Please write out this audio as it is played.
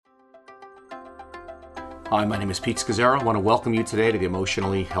Hi, my name is Pete Scazzaro. I want to welcome you today to the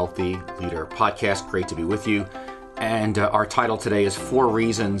Emotionally Healthy Leader podcast. Great to be with you. And our title today is 4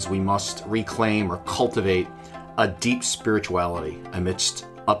 Reasons We Must Reclaim or Cultivate a Deep Spirituality Amidst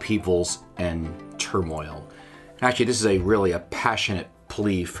Upheavals and Turmoil. Actually, this is a passionate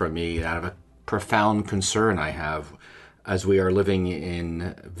plea from me out of a profound concern I have as we are living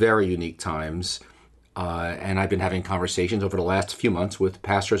in very unique times. And I've been having conversations over the last few months with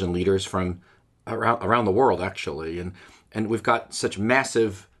pastors and leaders from around the world, actually. And we've got such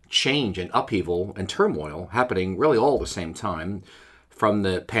massive change and upheaval and turmoil happening really all at the same time. From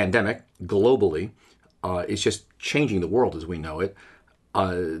the pandemic globally, it's just changing the world as we know it.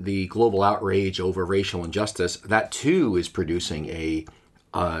 The global outrage over racial injustice, that too is producing a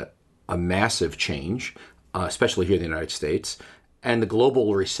massive change, especially here in the United States. And the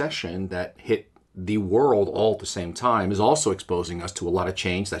global recession that hit the world all at the same time is also exposing us to a lot of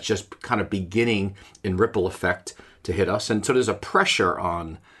change that's just kind of beginning in ripple effect to hit us. And so there's a pressure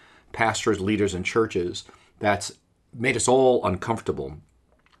on pastors, leaders, and churches that's made us all uncomfortable.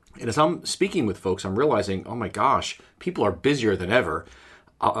 And as I'm speaking with folks, I'm realizing, oh my gosh, people are busier than ever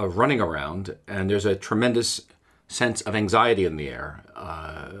running around, and there's a tremendous sense of anxiety in the air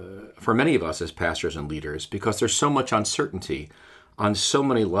for many of us as pastors and leaders, because there's so much uncertainty on so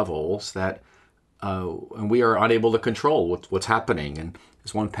many levels that and we are unable to control what's happening. And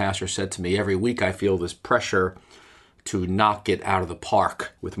as one pastor said to me, every week I feel this pressure to knock it out of the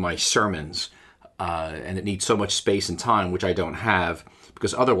park with my sermons. And it needs so much space and time, which I don't have,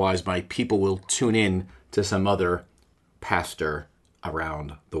 because otherwise my people will tune in to some other pastor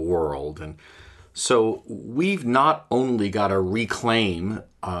around the world. And so we've not only got to reclaim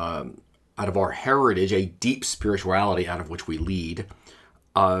out of our heritage a deep spirituality out of which we lead,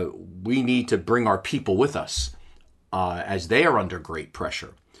 we need to bring our people with us as they are under great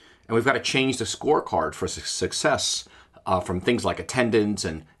pressure. And we've got to change the scorecard for success from things like attendance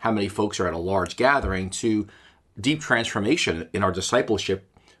and how many folks are at a large gathering to deep transformation in our discipleship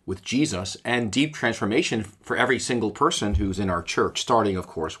with Jesus and deep transformation for every single person who's in our church, starting, of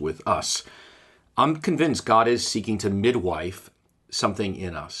course, with us. I'm convinced God is seeking to midwife something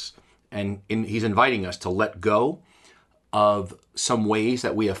in us, and He's inviting us to let go of some ways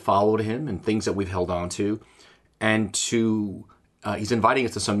that we have followed Him and things that we've held on to, and He's inviting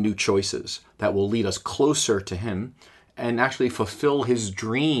us to some new choices that will lead us closer to Him and actually fulfill His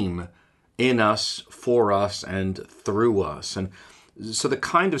dream in us, for us, and through us. And so the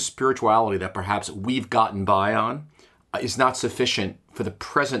kind of spirituality that perhaps we've gotten by on is not sufficient for the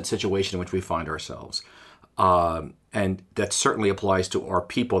present situation in which we find ourselves. And that certainly applies to our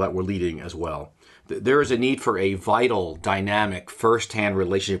people that we're leading as well. There is a need for a vital, dynamic, first-hand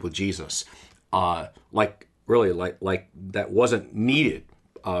relationship with Jesus, like that wasn't needed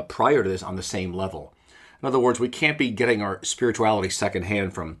prior to this on the same level. In other words, we can't be getting our spirituality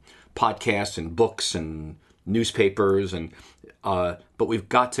secondhand from podcasts and books and newspapers, but we've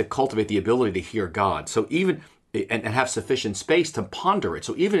got to cultivate the ability to hear God. So even and have sufficient space to ponder it.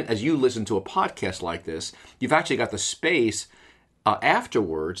 So even as you listen to a podcast like this, you've actually got the space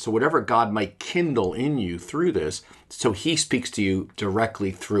afterwards, so whatever God might kindle in you through this, so He speaks to you directly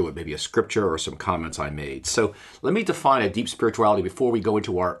through it, maybe a scripture or some comments I made. So let me define a deep spirituality before we go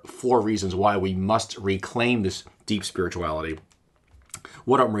into our 4 reasons why we must reclaim this deep spirituality,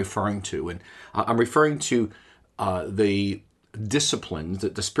 what I'm referring to. And I'm referring to the disciplines,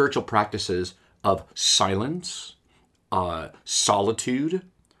 the spiritual practices of silence, solitude,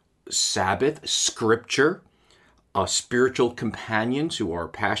 Sabbath, scripture, spiritual companions who are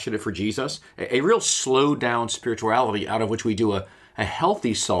passionate for Jesus, a real slow down spirituality out of which we do a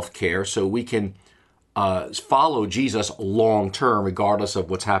healthy self-care so we can follow Jesus long term regardless of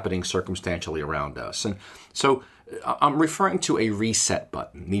what's happening circumstantially around us. And so I'm referring to a reset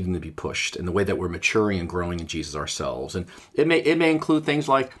button needing to be pushed in the way that we're maturing and growing in Jesus ourselves. And it may include things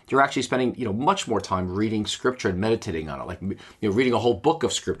like you're actually spending much more time reading scripture and meditating on it, like reading a whole book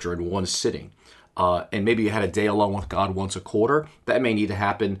of scripture in one sitting. And maybe you had a day alone with God once a quarter. That may need to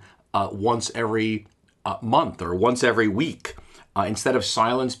happen once every month or once every week. Instead of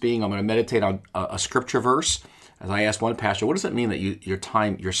silence being, I'm going to meditate on a scripture verse. As I asked one pastor, what does it mean that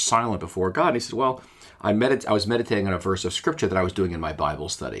you're silent before God? And he said, well, I was meditating on a verse of scripture that I was doing in my Bible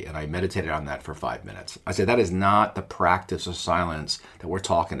study, and I meditated on that for 5 minutes. I said, that is not the practice of silence that we're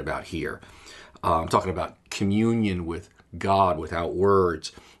talking about here. I'm talking about communion with God without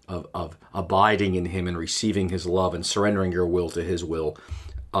words, of abiding in Him and receiving His love and surrendering your will to His will.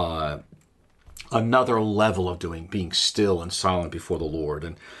 Another level of being still and silent before the Lord.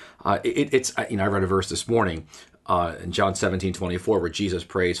 And I read a verse this morning in John 17:24, where Jesus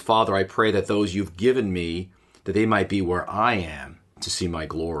prays, Father, I pray that those you've given me, that they might be where I am to see my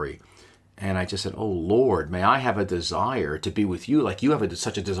glory. And I just said, oh, Lord, may I have a desire to be with you like you have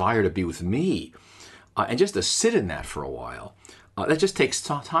such a desire to be with me. And just to sit in that for a while, that just takes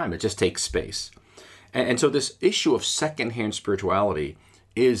time. It just takes space. And so this issue of secondhand spirituality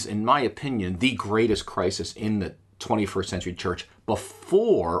is, in my opinion, the greatest crisis in the 21st century church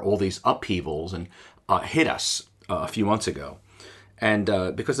before all these upheavals and hit us a few months ago.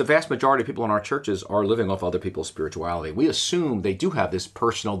 And because the vast majority of people in our churches are living off other people's spirituality. We assume they do have this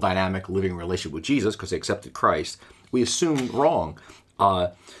personal, dynamic, living relationship with Jesus because they accepted Christ. We assume wrong.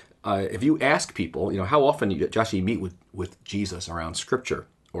 If you ask people, how often you actually meet with Jesus around Scripture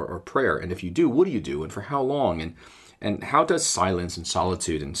or prayer, and if you do, what do you do, and for how long, and how does silence and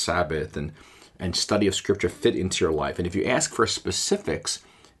solitude and Sabbath and study of Scripture fit into your life? And if you ask for specifics,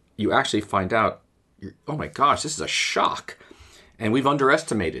 you actually find out, oh my gosh, this is a shock. And we've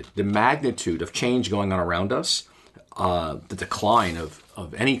underestimated the magnitude of change going on around us, the decline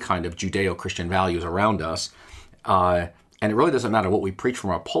of any kind of Judeo-Christian values around us. And it really doesn't matter what we preach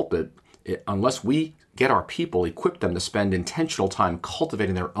from our pulpit, unless we get our people, equip them to spend intentional time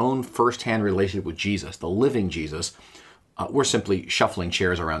cultivating their own firsthand relationship with Jesus, the living Jesus. We're simply shuffling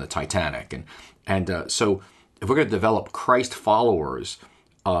chairs around the Titanic. And so if we're going to develop Christ followers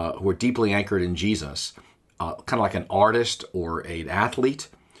who are deeply anchored in Jesus, kind of like an artist or an athlete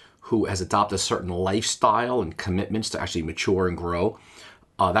who has adopted a certain lifestyle and commitments to actually mature and grow,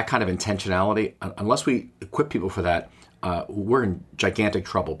 that kind of intentionality, unless we equip people for that, we're in gigantic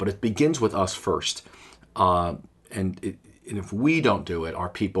trouble. But it begins with us first. And if we don't do it, our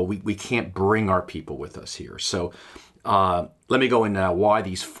people, we can't bring our people with us here. So let me go in now why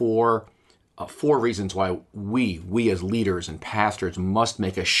these four reasons why we as leaders and pastors must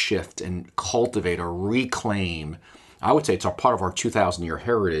make a shift and cultivate or reclaim, I would say it's a part of our 2,000-year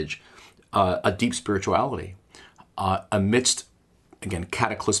heritage, a deep spirituality amidst, again,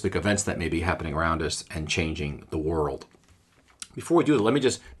 cataclysmic events that may be happening around us and changing the world. Before we do that, let me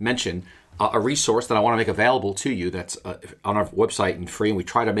just mention a resource that I want to make available to you that's on our website and free, and we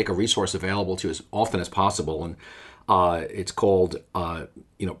try to make a resource available to you as often as possible. And it's called,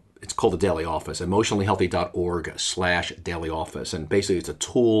 it's called the Daily Office, emotionallyhealthy.org/Daily Office. And basically it's a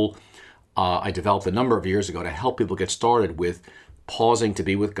tool I developed a number of years ago to help people get started with pausing to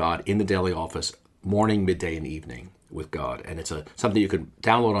be with God in the daily office, morning, midday, and evening with God. And it's something you can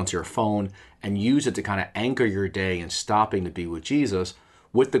download onto your phone and use it to kind of anchor your day and stopping to be with Jesus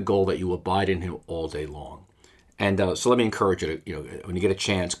with the goal that you abide in Him all day long. And so let me encourage you to, when you get a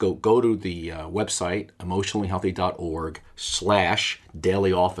chance, go to the website,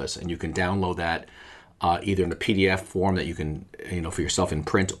 emotionallyhealthy.org/daily office, and you can download that either in a PDF form that you can, for yourself in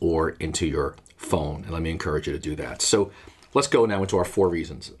print or into your phone. And let me encourage you to do that. So let's go now into our 4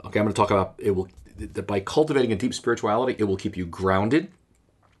 reasons. Okay, I'm going to talk about that by cultivating a deep spirituality, it will keep you grounded.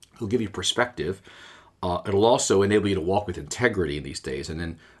 It'll give you perspective. It'll also enable you to walk with integrity in these days. And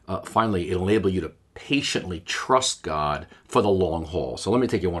then finally, it'll enable you to patiently trust God for the long haul. So let me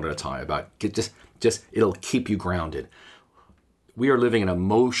take you one at a time it'll keep you grounded. We are living in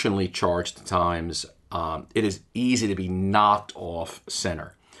emotionally charged times. It is easy to be knocked off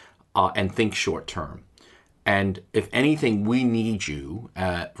center and think short term. And if anything, we need you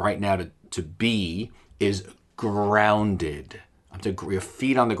right now to be is grounded. To your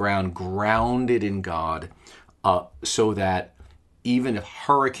feet on the ground, grounded in God, so that even if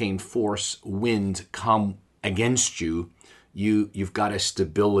hurricane force winds come against you, you've got a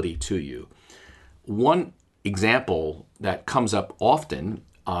stability to you. One example that comes up often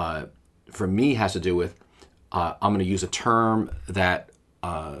for me has to do with, I'm going to use a term that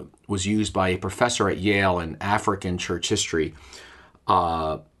was used by a professor at Yale in African church history,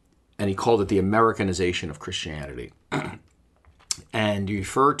 and he called it the Americanization of Christianity. And you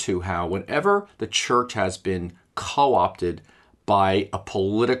refer to how whenever the church has been co-opted by a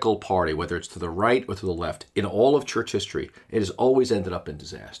political party, whether it's to the right or to the left, in all of church history, it has always ended up in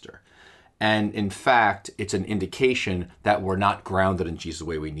disaster. And in fact, it's an indication that we're not grounded in Jesus the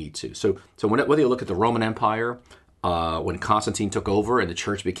way we need to. So whether you look at the Roman Empire, when Constantine took over and the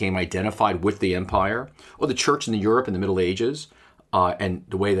church became identified with the empire, or the church in Europe in the Middle Ages, and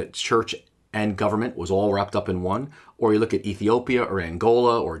the way that church and government was all wrapped up in one, or you look at Ethiopia or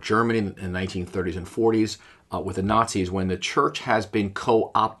Angola or Germany in the 1930s and 40s with the Nazis, when the church has been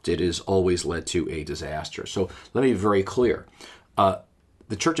co-opted, it has always led to a disaster. So let me be very clear.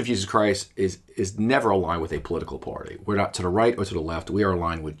 The Church of Jesus Christ is never aligned with a political party. We're not to the right or to the left. We are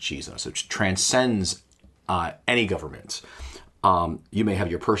aligned with Jesus, which transcends any governments. You may have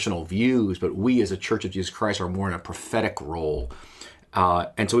your personal views, but we as a Church of Jesus Christ are more in a prophetic role.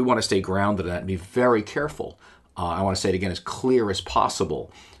 And so we want to stay grounded in that and be very careful. I want to say it again as clear as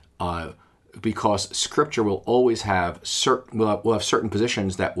possible, because Scripture will always have certain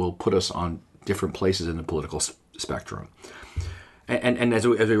positions that will put us on different places in the political spectrum. And as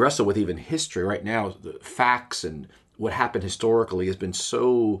we wrestle with even history right now, the facts and what happened historically has been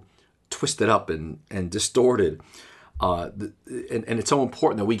so twisted up and distorted. And it's so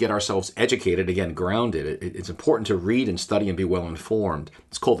important that we get ourselves educated, again, grounded. It's important to read and study and be well informed.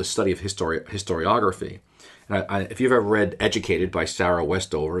 It's called the study of historiography. And if you've ever read Educated by Sarah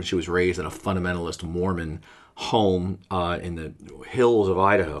Westover, and she was raised in a fundamentalist Mormon home in the hills of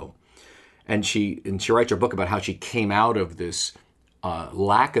Idaho, and she writes her book about how she came out of this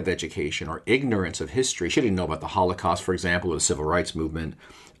lack of education or ignorance of history. She didn't know about the Holocaust, for example, or the Civil Rights Movement,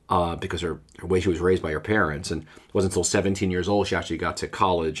 because her way she was raised by her parents. And it wasn't until 17 years old she actually got to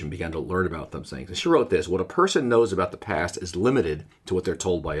college and began to learn about those things. And she wrote this: what a person knows about the past is limited to what they're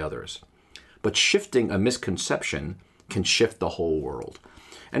told by others. But shifting a misconception can shift the whole world.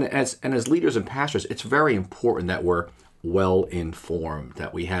 And as leaders and pastors, it's very important that we're well informed,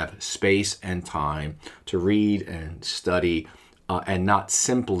 that we have space and time to read and study, and not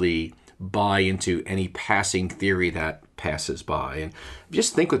simply buy into any passing theory that passes by. And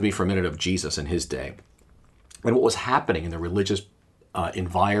just think with me for a minute of Jesus in his day and what was happening in the religious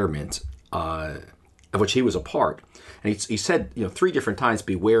environment of which he was a part. And he said, three different times,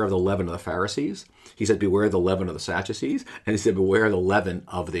 beware of the leaven of the Pharisees. He said, beware of the leaven of the Sadducees. And he said, beware of the leaven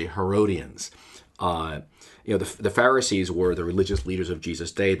of the Herodians. The Pharisees were the religious leaders of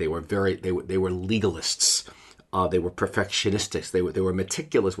Jesus' day. They were they were legalists. They were perfectionists. They were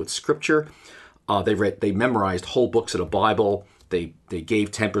meticulous with Scripture. They memorized whole books of the Bible. They gave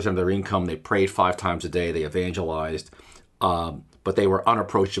 10% of their income. They prayed 5 times a day. They evangelized. But they were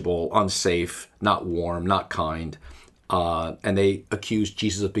unapproachable, unsafe, not warm, not kind. And they accused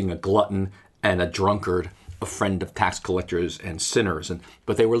Jesus of being a glutton and a drunkard, a friend of tax collectors and sinners.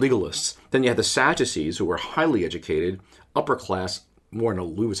 But they were legalists. Then you had the Sadducees, who were highly educated, upper class, more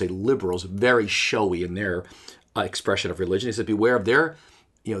than we would say liberals, very showy in their expression of religion. He said, beware of their,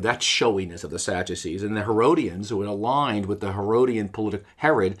 that showiness of the Sadducees. And the Herodians, who had aligned with the Herodian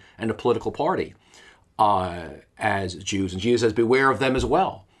Herod and the political party as Jews. And Jesus says, beware of them as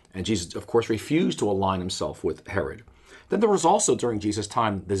well. And Jesus, of course, refused to align himself with Herod. Then there was also, during Jesus'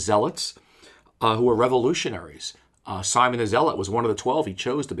 time, the Zealots, who were revolutionaries. Simon the Zealot was one of the 12. He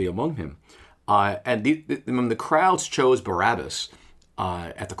chose to be among him. And the crowds chose Barabbas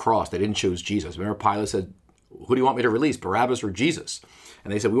at the cross. They didn't choose Jesus. Remember, Pilate said, who do you want me to release, Barabbas or Jesus?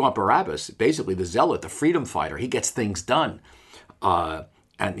 And they said, we want Barabbas, basically the zealot, the freedom fighter. He gets things done.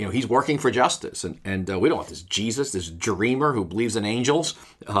 And he's working for justice. And we don't want this Jesus, this dreamer who believes in angels.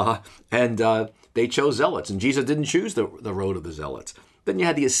 They chose zealots. And Jesus didn't choose the road of the zealots. Then you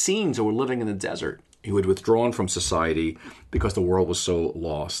had the Essenes, who were living in the desert, who had withdrawn from society because the world was so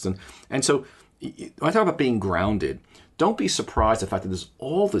lost. And so when I talk about being grounded, don't be surprised at the fact that there's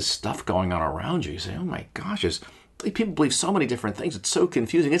all this stuff going on around you. You say, oh my gosh, people believe so many different things. It's so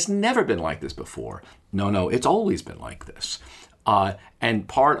confusing. It's never been like this before. No, it's always been like this. And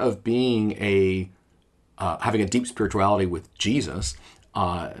part of being having a deep spirituality with Jesus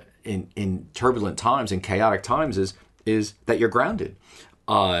in turbulent times, in chaotic times, is that you're grounded.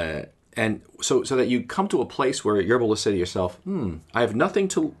 And so that you come to a place where you're able to say to yourself, I have nothing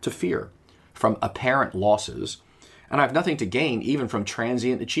to fear from apparent losses, and I have nothing to gain even from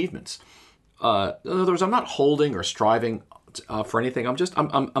transient achievements. In other words, I'm not holding or striving for anything.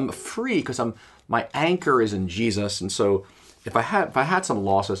 I'm free because my anchor is in Jesus. And so if I had some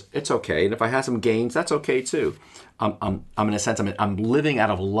losses, it's okay. And if I had some gains, that's okay too. I'm in a sense, I'm living out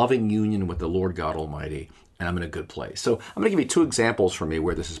of loving union with the Lord God Almighty, and I'm in a good place. So I'm going to give you 2 examples for me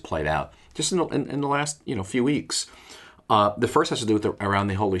where this has played out just in the last few weeks. The first has to do with around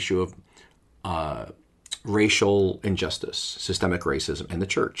the whole issue of racial injustice, systemic racism in the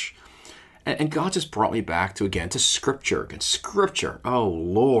church. And God just brought me back to Scripture. Again, Scripture. Oh,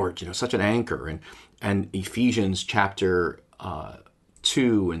 Lord, such an anchor. And Ephesians chapter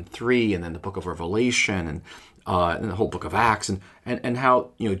 2 and 3, and then the book of Revelation, and the whole book of Acts, and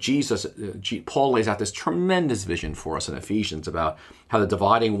how Paul lays out this tremendous vision for us in Ephesians about how the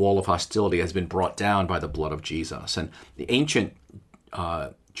dividing wall of hostility has been brought down by the blood of Jesus. And the ancient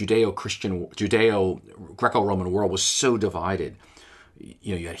Judeo-Greco-Roman world was so divided.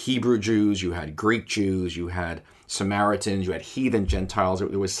 You had Hebrew Jews, you had Greek Jews, you had Samaritans, you had heathen Gentiles.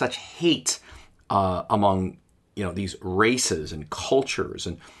 There was such hate among these races and cultures.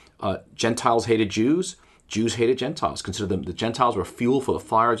 And Gentiles hated Jews, Jews hated Gentiles, considered them the Gentiles were fuel for the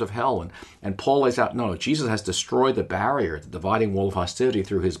fires of hell. And Paul lays out, no, Jesus has destroyed the barrier, the dividing wall of hostility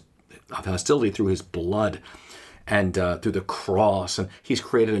through his blood and through the cross. And he's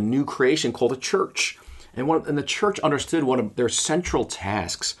created a new creation called the church. And the church understood one of their central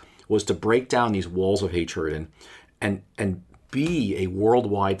tasks was to break down these walls of hatred and be a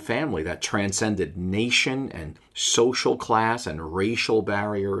worldwide family that transcended nation and social class and racial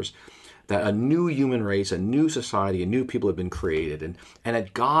barriers, that a new human race, a new society, a new people have been created. And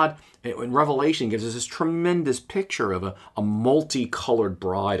that God, in Revelation, gives us this tremendous picture of a multicolored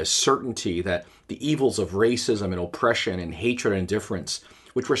bride, a certainty that the evils of racism and oppression and hatred and indifference,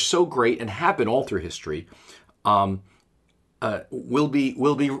 which were so great and have been all through history, will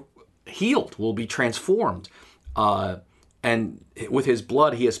be healed, will be transformed. And with his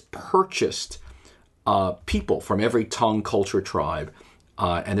blood, he has purchased people from every tongue, culture, tribe.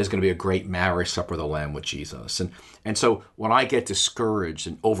 And there's going to be a great marriage supper of the Lamb with Jesus. And so when I get discouraged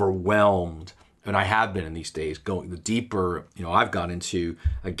and overwhelmed, and I have been in these days, going the deeper, I've gone into,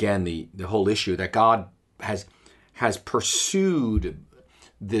 again, the whole issue that God has pursued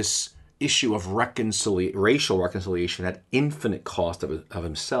this issue of racial reconciliation at infinite cost of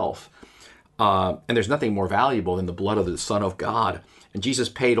himself. And there's nothing more valuable than the blood of the Son of God. And Jesus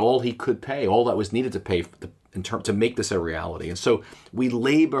paid all he could pay, all that was needed to pay to make this a reality. And so we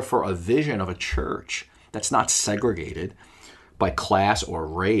labor for a vision of a church that's not segregated by class or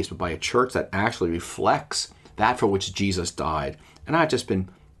race, but by a church that actually reflects that for which Jesus died. And I've just been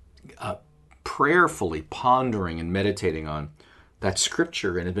prayerfully pondering and meditating on that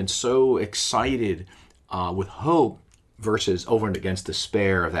scripture and have been so excited with hope versus over and against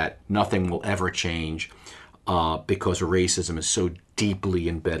despair that nothing will ever change because racism is so deeply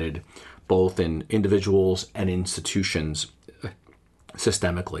embedded both in individuals and institutions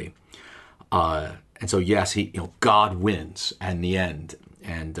systemically. And so, yes, God wins in the end,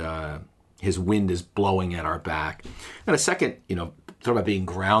 and his wind is blowing at our back. And a second, talking about being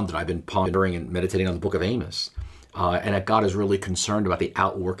grounded, I've been pondering and meditating on the book of Amos, and that God is really concerned about the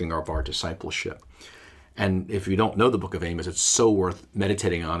outworking of our discipleship. And if you don't know the book of Amos, it's so worth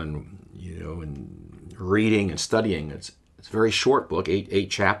meditating on and reading and studying. It's a very short book, eight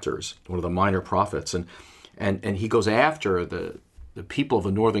chapters, one of the minor prophets. And he goes after the people of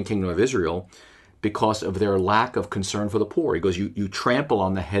the northern kingdom of Israel because of their lack of concern for the poor. He goes, you trample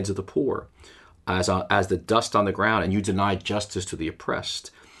on the heads of the poor as the dust on the ground, and you deny justice to the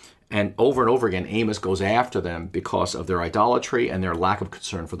oppressed. And over again, Amos goes after them because of their idolatry and their lack of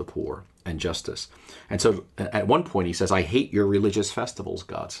concern for the poor and justice. And so at one point he says, I hate your religious festivals,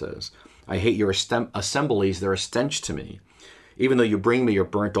 God says. I hate your assemblies, they're a stench to me. Even though you bring me your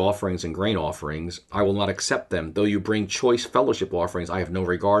burnt offerings and grain offerings, I will not accept them. Though you bring choice fellowship offerings, I have no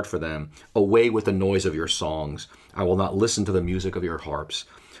regard for them. Away with the noise of your songs. I will not listen to the music of your harps.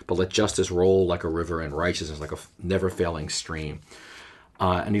 But let justice roll like a river and righteousness like a never-failing stream.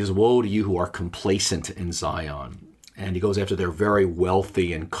 And he says, woe to you who are complacent in Zion. And he goes after they're very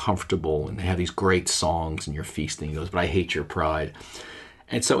wealthy and comfortable, and they have these great songs, and you're feasting. He goes, but I hate your pride.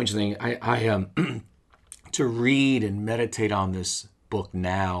 And it's so interesting. I to read and meditate on this book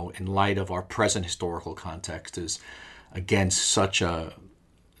now in light of our present historical context is, again, such a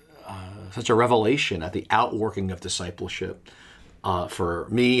revelation at the outworking of discipleship for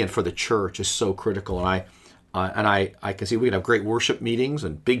me and for the church is so critical. And I can see we can have great worship meetings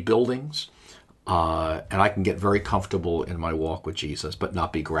and big buildings, and I can get very comfortable in my walk with Jesus, but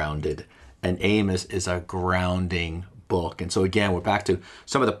not be grounded. And Amos is a grounding book. And so again, we're back to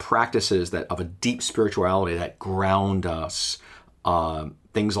some of the practices of a deep spirituality that ground us.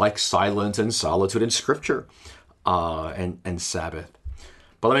 Things like silence and solitude in Scripture and Sabbath.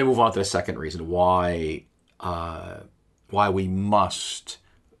 But let me move on to the second reason why we must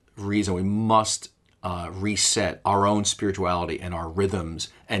reset our own spirituality and our rhythms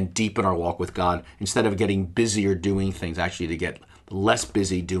and deepen our walk with God instead of getting busier doing things, actually to get less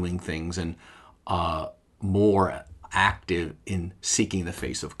busy doing things and more active in seeking the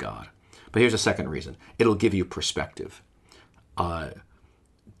face of God. But here's a second reason. It'll give you perspective.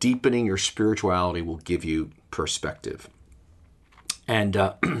 Deepening your spirituality will give you perspective. And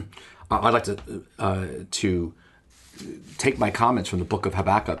I'd like to take my comments from the book of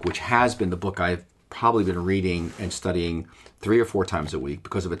Habakkuk, which has been the book I've probably been reading and studying 3 or 4 times a week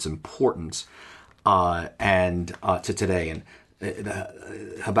because of its importance and to today. And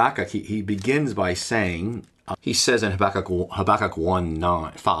Habakkuk, he begins by saying, he says in Habakkuk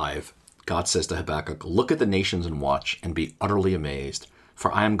 1:5, God says to Habakkuk, look at the nations and watch and be utterly amazed,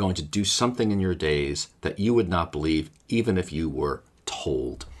 for I am going to do something in your days that you would not believe even if you were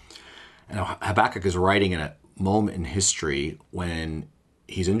told. And Habakkuk is writing in a moment in history when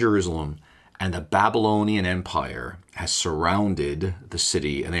he's in Jerusalem and the Babylonian Empire has surrounded the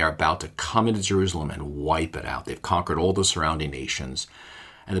city, and they are about to come into Jerusalem and wipe it out. They've conquered all the surrounding nations.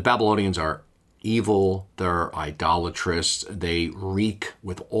 And the Babylonians are evil, they're idolatrous, they reek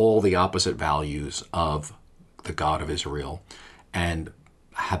with all the opposite values of the God of Israel. And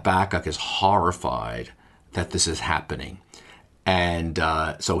Habakkuk is horrified that this is happening. And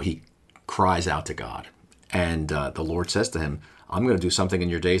so he cries out to God. And the Lord says to him, I'm going to do something in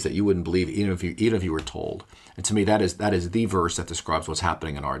your days that you wouldn't believe even if you were told. And to me, that is the verse that describes what's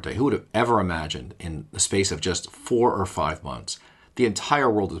happening in our day. Who would have ever imagined in the space of just 4 or 5 months, the entire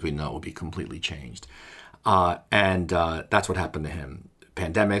world as we know would be completely changed? And that's what happened to him.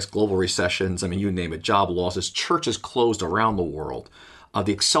 Pandemics, global recessions, I mean, you name it, job losses, churches closed around the world,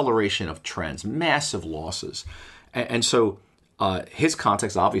 the acceleration of trends, massive losses. And so his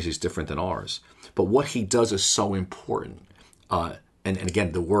context obviously is different than ours. But what he does is so important. And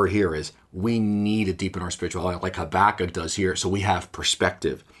again, the word here is we need to deepen our spirituality like Habakkuk does here, so we have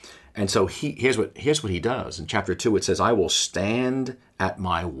perspective. And so here's what he does. In chapter 2, it says, I will stand at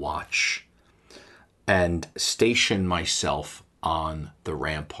my watch and station myself on the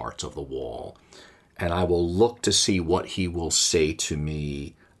ramparts of the wall. And I will look to see what he will say to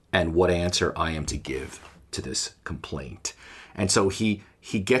me and what answer I am to give to this complaint. And so he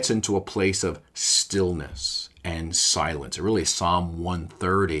gets into a place of stillness and silence. It really is Psalm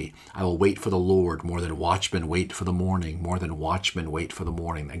 130. I will wait for the Lord more than watchmen wait for the morning, more than watchmen wait for the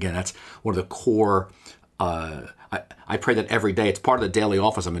morning. Again, that's one of the core. I pray that every day. It's part of the daily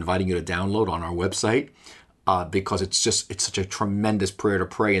office I'm inviting you to download on our website because it's such a tremendous prayer to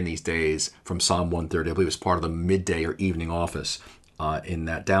pray in these days from Psalm 130. I believe it's part of the midday or evening office in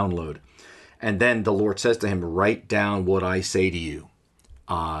that download. And then the Lord says to him, write down what I say to you.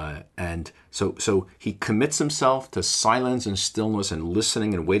 And so he commits himself to silence and stillness and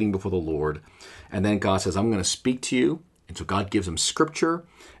listening and waiting before the Lord. And then God says, I'm going to speak to you. And so God gives him scripture.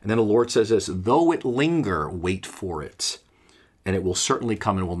 And then the Lord says this, though it linger, wait for it. And it will certainly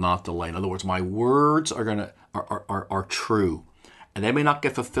come and will not delay. In other words, my words are true. And they may not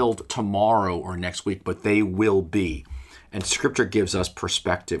get fulfilled tomorrow or next week, but they will be. And scripture gives us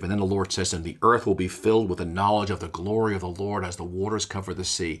perspective. And then the Lord says, and the earth will be filled with the knowledge of the glory of the Lord as the waters cover the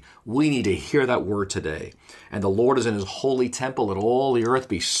sea. We need to hear that word today. And the Lord is in his holy temple. Let all the earth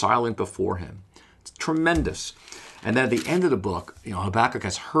be silent before him. It's tremendous. And then at the end of the book, Habakkuk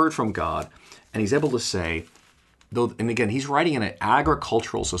has heard from God, and he's able to say, and again, he's writing in an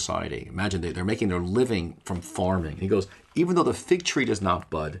agricultural society. Imagine they're making their living from farming. And he goes, even though the fig tree does not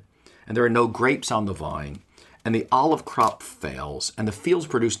bud, and there are no grapes on the vine, and the olive crop fails, and the fields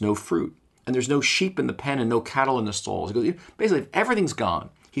produce no fruit, and there's no sheep in the pen and no cattle in the stalls. He goes, basically, if everything's gone,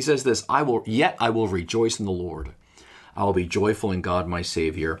 he says this, I will rejoice in the Lord. I will be joyful in God my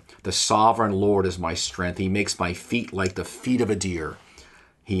Savior. The sovereign Lord is my strength. He makes my feet like the feet of a deer.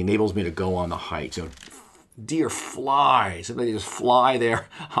 He enables me to go on the heights. Deer flies. They just fly there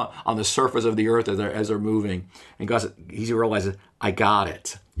on the surface of the earth as they're moving. And God said, he realizes, I got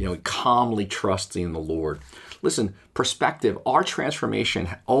it. Calmly trusting in the Lord. Listen, perspective, our transformation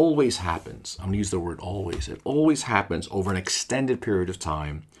always happens. I'm going to use the word always. It always happens over an extended period of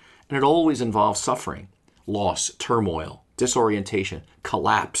time. And it always involves suffering, loss, turmoil, disorientation,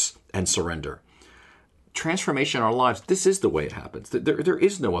 collapse, and surrender. Transformation in our lives, this is the way it happens. There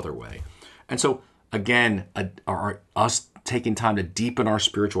is no other way. And so, again, us taking time to deepen our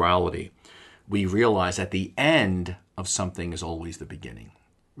spirituality, we realize at the end of something is always the beginning.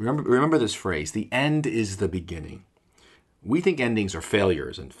 Remember this phrase, the end is the beginning. We think endings are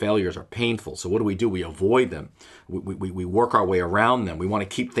failures, and failures are painful. So what do? We avoid them. We work our way around them. We want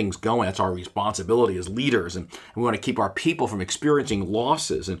to keep things going. That's our responsibility as leaders. And we want to keep our people from experiencing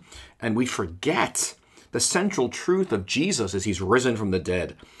losses. And we forget the central truth of Jesus as he's risen from the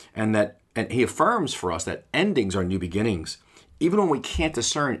dead. And he affirms for us that endings are new beginnings, even when we can't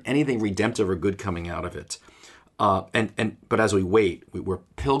discern anything redemptive or good coming out of it. But as we wait, we're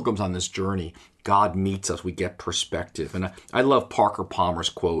pilgrims on this journey. God meets us. We get perspective. And I love Parker Palmer's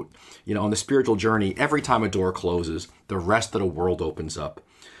quote, on the spiritual journey, every time a door closes, the rest of the world opens up.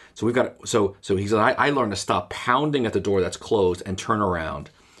 So he said, I learned to stop pounding at the door that's closed and turn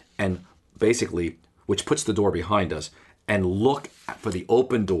around, and basically, which puts the door behind us, and look for the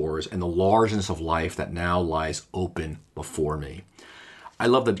open doors and the largeness of life that now lies open before me. I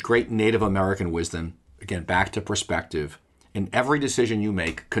love the great Native American wisdom. Again, back to perspective. In every decision you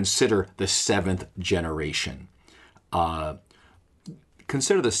make, consider the seventh generation.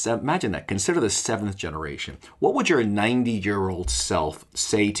 imagine that. Consider the seventh generation. What would your 90-year-old self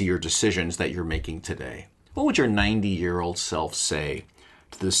say to your decisions that you're making today? What would your 90-year-old self say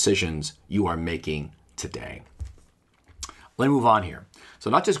to the decisions you are making today? Let me move on here. So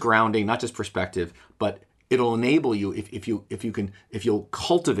not just grounding, not just perspective, but it'll enable you if you'll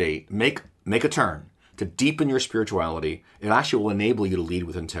cultivate, make a turn to deepen your spirituality. It actually will enable you to lead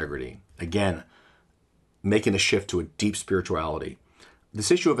with integrity. Again, making a shift to a deep spirituality.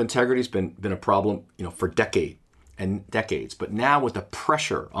 This issue of integrity has been a problem, for decades and decades. But now with the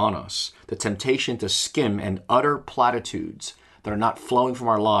pressure on us, the temptation to skim and utter platitudes that are not flowing from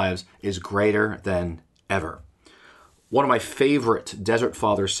our lives is greater than ever. One of my favorite Desert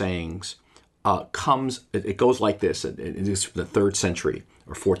Father sayings it goes like this. It is from the 3rd century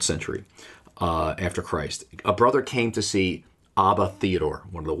or 4th century after Christ. A brother came to see Abba Theodore,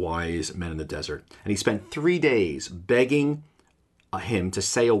 one of the wise men in the desert, and he spent 3 days begging him to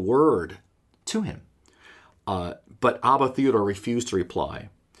say a word to him. But Abba Theodore refused to reply,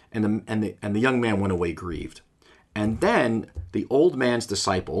 and the young man went away grieved. And then the old man's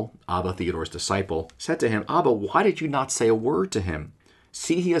disciple, Abba Theodore's disciple, said to him, "Abba, why did you not say a word to him?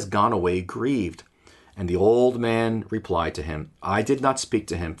 See, he has gone away grieved." And the old man replied to him, "I did not speak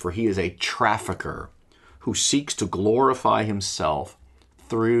to him, for he is a trafficker who seeks to glorify himself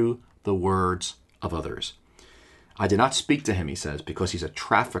through the words of others." I did not speak to him, he says, because he's a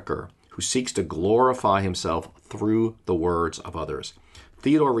trafficker who seeks to glorify himself through the words of others.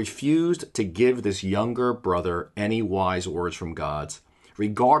 Theodore refused to give this younger brother any wise words from God,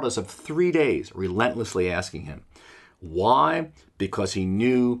 regardless of 3 days relentlessly asking him. Why? Because he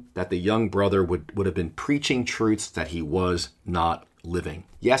knew that the young brother would have been preaching truths that he was not living.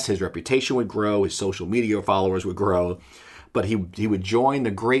 Yes, his reputation would grow, his social media followers would grow, but he would join the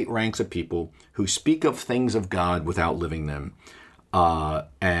great ranks of people who speak of things of God without living them.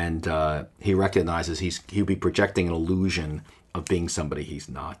 And he recognizes he'll be projecting an illusion of being somebody he's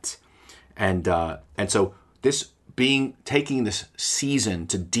not. And so taking this season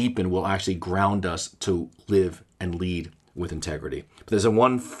to deepen will actually ground us to live and lead with integrity. But there's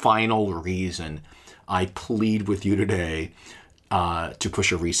one final reason I plead with you today to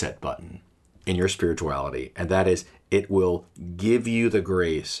push a reset button in your spirituality, and that is it will give you the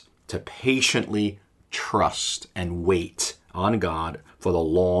grace to patiently trust and wait on God for the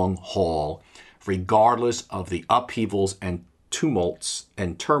long haul, regardless of the upheavals and tumults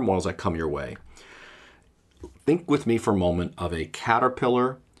and turmoils that come your way. Think with me for a moment of a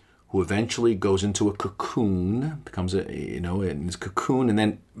caterpillar who eventually goes into a cocoon, becomes in this cocoon, and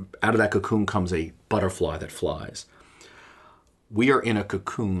then out of that cocoon comes a butterfly that flies. We are in a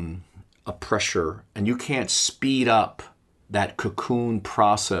cocoon, a pressure, and you can't speed up that cocoon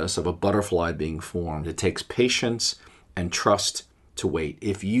process of a butterfly being formed. It takes patience and trust to wait.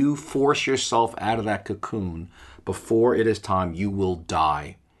 If you force yourself out of that cocoon before it is time, you will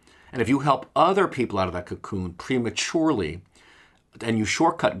die. And if you help other people out of that cocoon prematurely, and you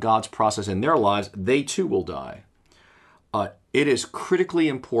shortcut God's process in their lives, they too will die. It is critically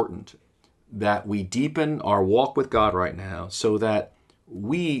important that we deepen our walk with God right now so that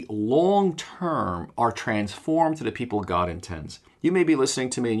we long-term are transformed to the people God intends. You may be listening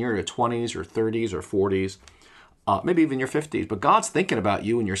to me and you're in your 20s or 30s or 40s, maybe even your 50s, but God's thinking about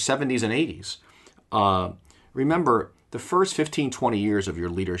you in your 70s and 80s. Remember, the first 15, 20 years of your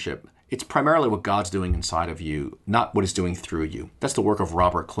leadership, it's primarily what God's doing inside of you, not what He's doing through you. That's the work of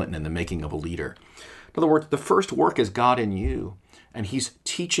Robert Clinton in The Making of a Leader. In other words, the first work is God in you, and He's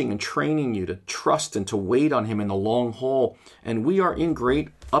teaching and training you to trust and to wait on Him in the long haul, and we are in great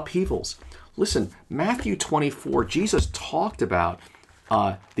upheavals. Listen, Matthew 24, Jesus talked about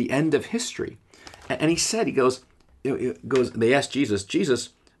the end of history, and He said, they asked Jesus,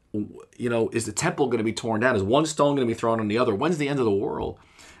 is the temple going to be torn down? Is one stone going to be thrown on the other? When's the end of the world?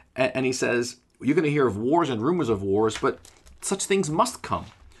 And He says, you're going to hear of wars and rumors of wars, but such things must come.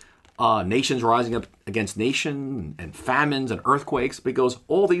 Nations rising up against nation and famines and earthquakes, because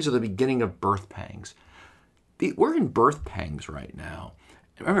all these are the beginning of birth pangs. We're in birth pangs right now.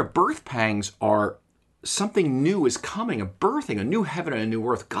 Remember, birth pangs are something new is coming, a birthing, a new heaven and a new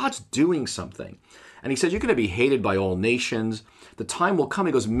earth. God's doing something. And He says, you're going to be hated by all nations. The time will come,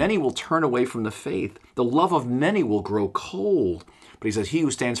 He goes, many will turn away from the faith. The love of many will grow cold. But He says, he who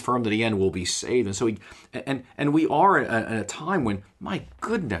stands firm to the end will be saved. And so we are in a time when, my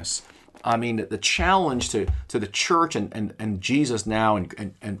goodness, I mean, the challenge to the church and Jesus now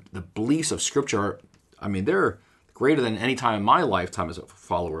and the beliefs of Scripture, they're greater than any time in my lifetime as a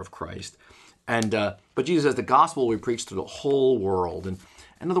follower of Christ. But Jesus says the gospel will be preached to the whole world. And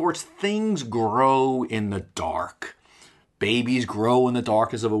in other words, things grow in the dark. Babies grow in the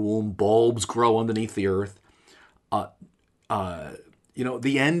darkness of a womb. Bulbs grow underneath the earth. The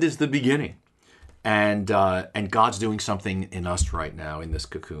end is the beginning. And God's doing something in us right now in this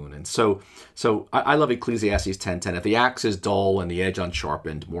cocoon. And so I love Ecclesiastes 10:10. If the axe is dull and the edge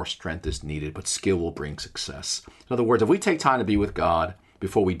unsharpened, more strength is needed, but skill will bring success. In other words, if we take time to be with God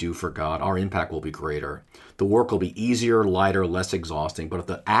before we do for God, our impact will be greater. The work will be easier, lighter, less exhausting. But if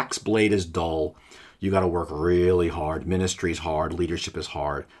the axe blade is dull, you got to work really hard. Ministry is hard. Leadership is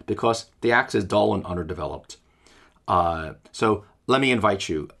hard because the axe is dull and underdeveloped. So let me invite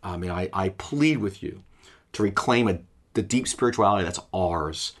you. I plead with you to reclaim the deep spirituality that's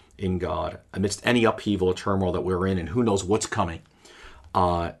ours in God amidst any upheaval or turmoil that we're in, and who knows what's coming.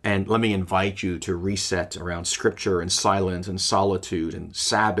 And let me invite you to reset around Scripture and silence and solitude and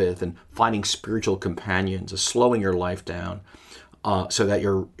Sabbath and finding spiritual companions, slowing your life down so that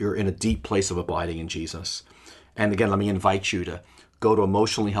you're in a deep place of abiding in Jesus. And again, let me invite you to go to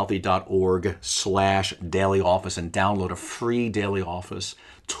emotionallyhealthy.org/daily office and download a free daily office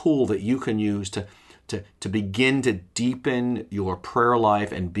tool that you can use to begin to deepen your prayer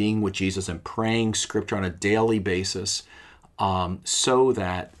life and being with Jesus and praying Scripture on a daily basis, so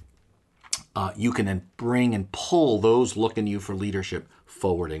that you can then bring and pull those looking to you for leadership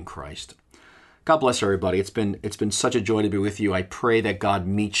forward in Christ. God bless everybody. It's been such a joy to be with you. I pray that God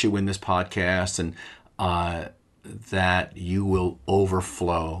meets you in this podcast and that you will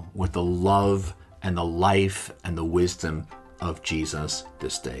overflow with the love and the life and the wisdom of Jesus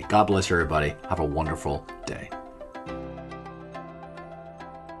this day. God bless everybody. Have a wonderful day.